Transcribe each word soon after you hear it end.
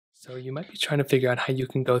So you might be trying to figure out how you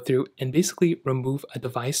can go through and basically remove a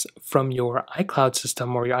device from your iCloud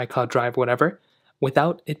system or your iCloud drive, whatever,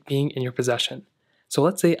 without it being in your possession. So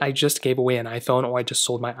let's say I just gave away an iPhone or I just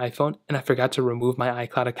sold my iPhone and I forgot to remove my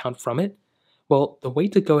iCloud account from it. Well, the way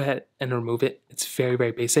to go ahead and remove it, it's very,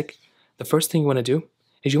 very basic. The first thing you want to do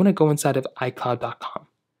is you want to go inside of iCloud.com.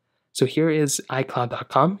 So here is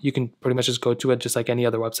iCloud.com. You can pretty much just go to it just like any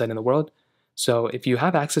other website in the world. So if you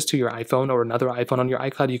have access to your iPhone or another iPhone on your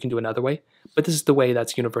iCloud, you can do another way. But this is the way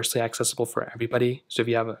that's universally accessible for everybody. So if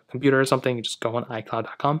you have a computer or something, you just go on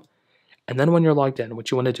iCloud.com. And then when you're logged in,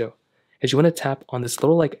 what you want to do is you want to tap on this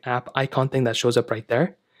little like app icon thing that shows up right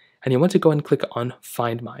there. And you want to go and click on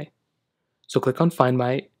Find My. So click on Find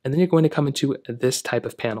My, and then you're going to come into this type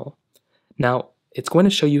of panel. Now, it's going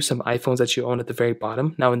to show you some iPhones that you own at the very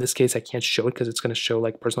bottom. Now, in this case, I can't show it because it's going to show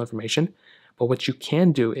like personal information. But what you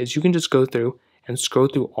can do is you can just go through and scroll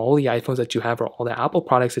through all the iPhones that you have or all the Apple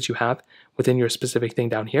products that you have within your specific thing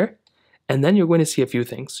down here. And then you're going to see a few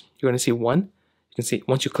things. You're going to see one, you can see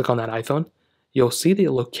once you click on that iPhone, you'll see the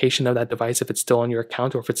location of that device if it's still on your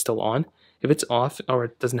account or if it's still on. If it's off or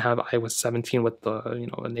it doesn't have iOS 17 with the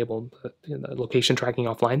enabled the location tracking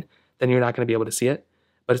offline, then you're not going to be able to see it.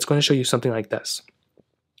 But it's going to show you something like this.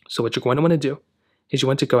 So what you're going to want to do is you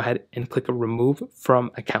want to go ahead and click Remove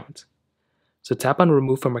from Account. So tap on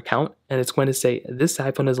Remove from Account, and it's going to say this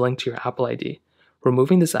iPhone is linked to your Apple ID.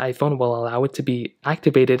 Removing this iPhone will allow it to be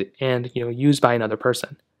activated and used by another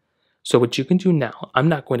person. So what you can do now, I'm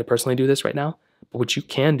not going to personally do this right now, but what you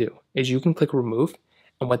can do is you can click Remove,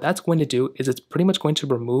 and what that's going to do is it's pretty much going to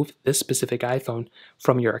remove this specific iPhone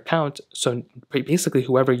from your account. So basically,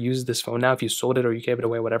 whoever uses this phone now, if you sold it or you gave it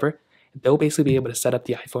away, whatever, they'll basically be able to set up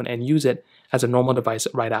the iPhone and use it as a normal device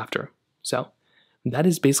right after. So that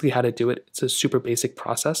is basically how to do it. It's a super basic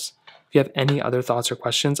process. If you have any other thoughts or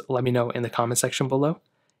questions, let me know in the comment section below.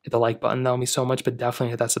 Hit the like button, that will mean so much, but definitely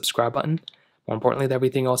hit that subscribe button. More importantly than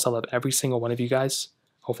everything else, I love every single one of you guys.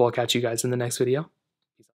 Hopefully I'll catch you guys in the next video.